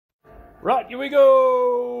Right, here we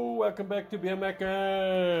go! Welcome back to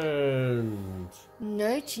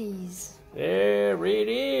BeerMac&NooCheese. There it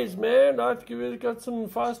is, man. I think we got some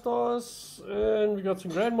 5 stars, and we got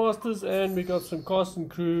some Grandmasters, and we got some Cast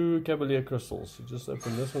and Crew Cavalier crystals. So just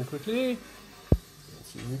open this one quickly.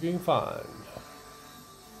 Let's see what we can find.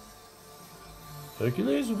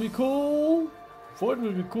 Hercules would be cool. Ford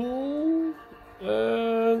would be cool.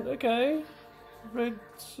 And okay. Red,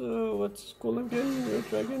 what's it called again? Red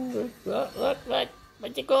Dragon?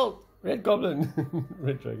 What's it called? Red Goblin.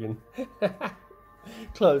 Red Dragon.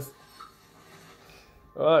 Close.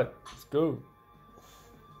 Alright, let's go.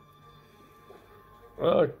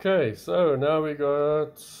 Okay, so now we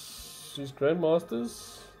got these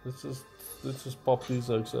Grandmasters. Let's just pop these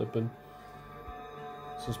oaks open.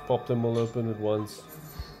 Let's just pop them all open at once.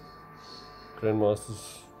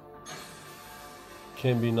 Grandmasters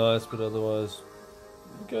can be nice, but otherwise.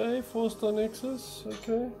 Okay, 4-star Nexus,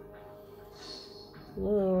 okay.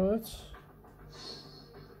 Alright.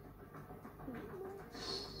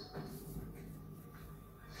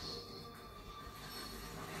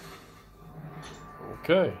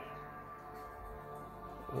 Okay.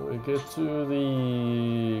 We get to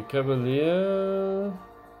the Cavalier.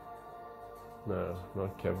 No,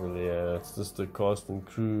 not Cavalier, it's just the Cast and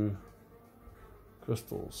Crew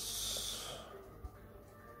crystals.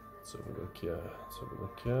 Let's have a look here. Let's have a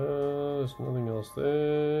look here. There's nothing else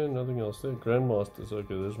there. Nothing else there. Grandmasters.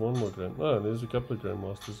 Okay, there's one more Oh, there's a couple of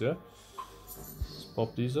Grandmasters, yeah. Let's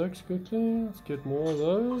pop these oaks quickly. Let's get more of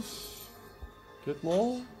those. Get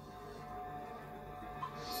more.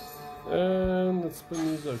 And let's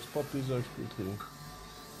spin these oaks. Pop these oaks quickly.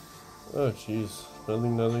 Oh, jeez.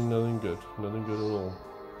 Nothing good. Nothing good at all.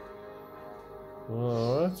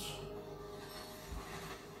 Alright.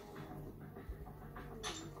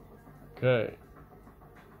 Okay.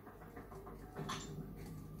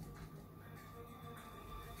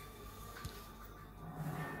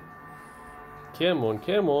 Come on,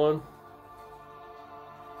 come on.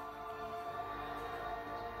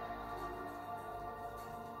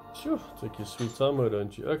 Sure, take your sweet time,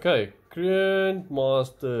 don't you? Okay,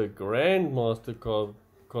 Grandmaster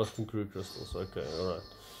Cast and Crew crystals. Okay, alright.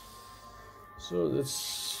 So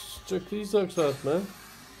let's check these oaks out, man.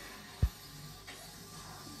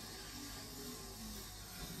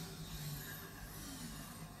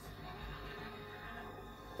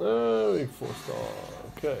 Oh, 4-star.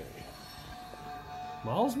 Okay.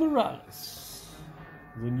 Miles Morales,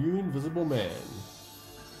 the new Invisible Man.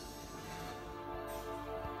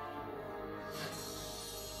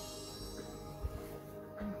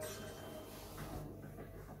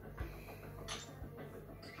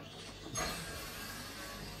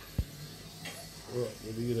 Right,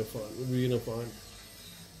 what are we gonna find? What are we gonna find?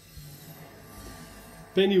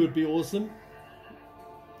 Penny would be awesome.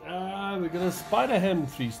 We got a Spider-Ham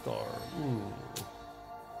 3-star.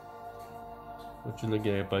 What you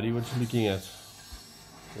looking at, buddy? What you looking at?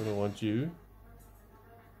 I don't want you.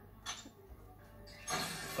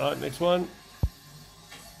 Alright, next one.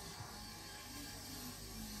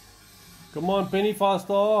 Come on, Penny,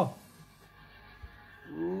 5-star.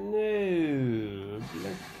 No.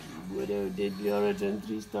 Black Widow Deadly Origin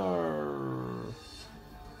 3-star.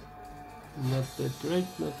 Not that great,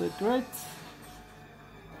 not that great.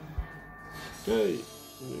 Okay,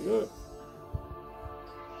 there we go.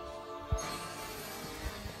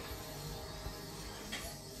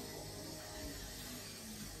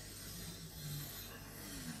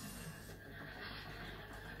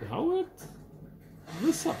 Howard?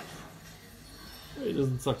 This sucks. He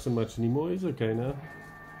doesn't suck so much anymore, he's okay now.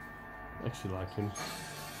 I actually like him.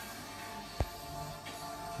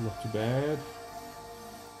 Not too bad.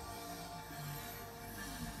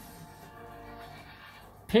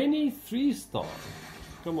 Penny 3-star.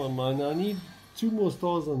 Come on, man. I need 2 more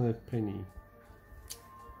stars on that Penny.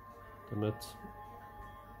 Damn it.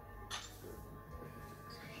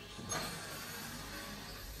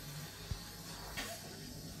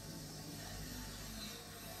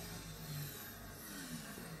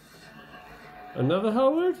 Another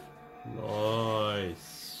Howard?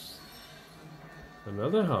 Nice.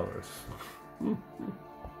 Another Howard.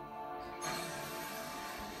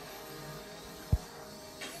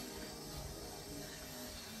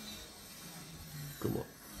 Come on,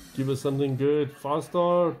 give us something good.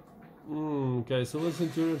 5-star. Okay, so Silver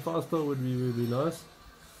Centurion 5-star would be really nice.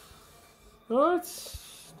 Alright,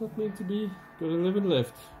 not meant to be. Got 11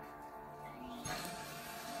 left.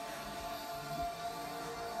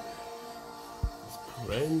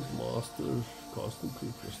 Grandmaster Cast and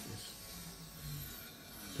Crew crystals.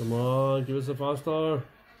 Come on, give us a 5-star.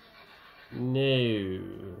 No.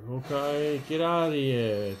 Okay, get out of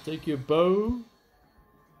here. Take your bow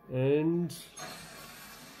and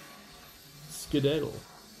skedaddle.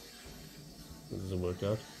 That doesn't work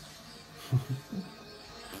out.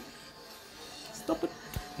 Stop it.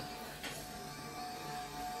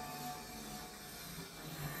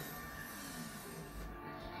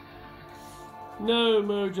 No,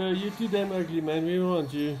 Mojo, you're too damn ugly, man. We don't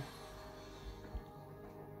want you.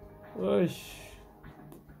 Oish.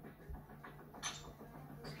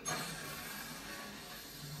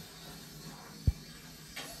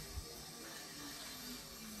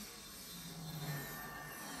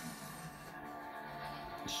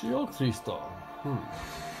 She-Hulk 3-star.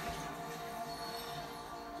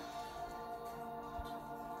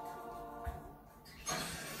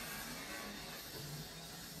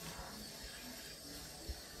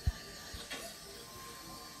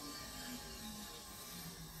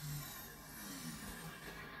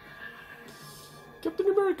 Captain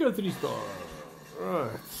America 3-star.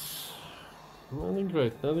 Right. Nothing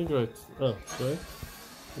great, nothing great. Oh, sorry.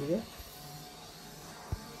 Here we go.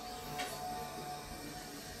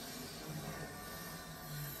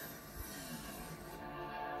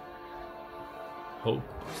 Hope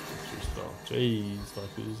 3-star. Jeez,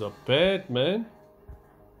 like these are bad, man.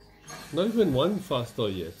 Not even one 5-star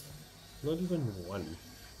yet. Not even one.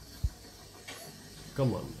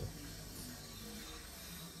 Come on, man.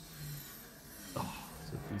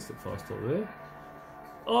 At least a 5-star there.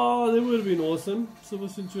 Oh, that would have been awesome. Silver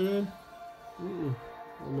Centurion.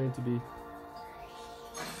 Not meant to be.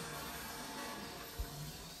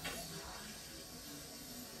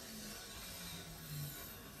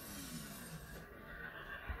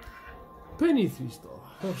 Penny 3-star.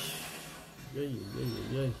 Yay, yay,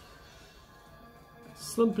 yay, yay.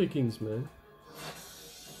 Slim pickings, man.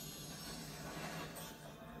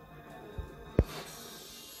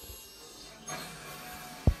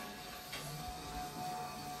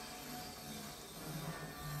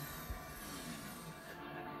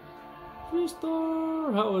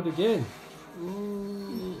 Star Howard again.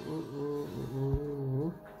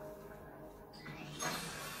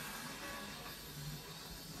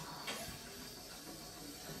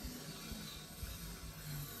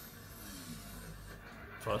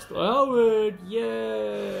 Faster Howard,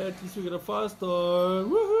 yeah! At least we got a faster.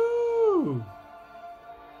 Woohoo!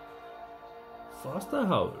 Faster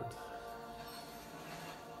Howard.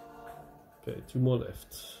 Okay, 2 more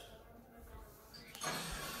left.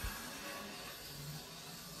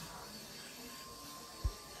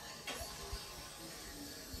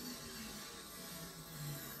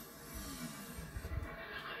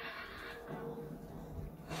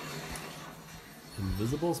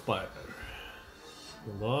 Invisible Spider.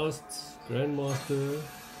 The last Grandmaster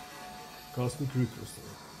Custom Crew Crystal.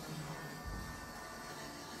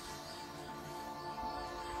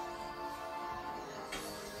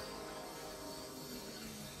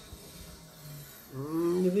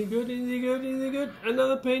 Anything good? Anything good? Anything good?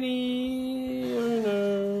 Another penny! Oh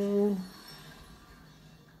no!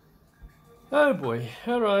 Oh boy!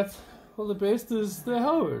 All right. Well, the best is the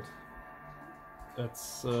Howard.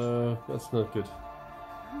 That's not good.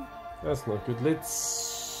 That's not good.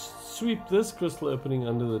 Let's sweep this crystal opening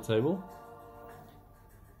under the table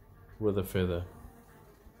with a feather.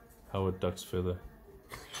 Howard Duck's feather.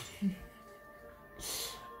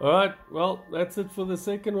 Alright, well, that's it for the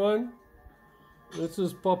second one. Let's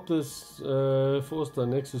just pop this 4-star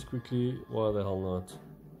Nexus quickly. Why the hell not?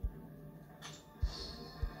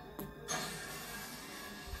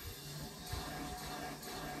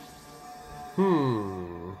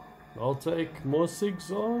 I'll take more SIGs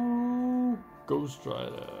on Ghost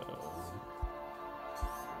Rider.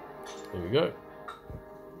 There we go.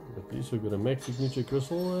 At least we've got a max signature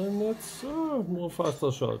crystal, and that's more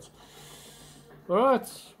 5-star shots. Alright,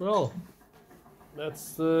 well,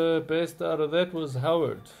 that's the best out of that was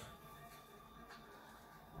Howard.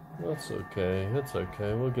 That's okay, that's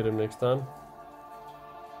okay. We'll get him next time.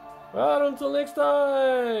 Alright, until next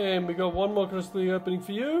time, we got one more crystal opening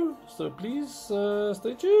for you, so please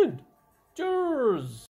stay tuned. Cheers!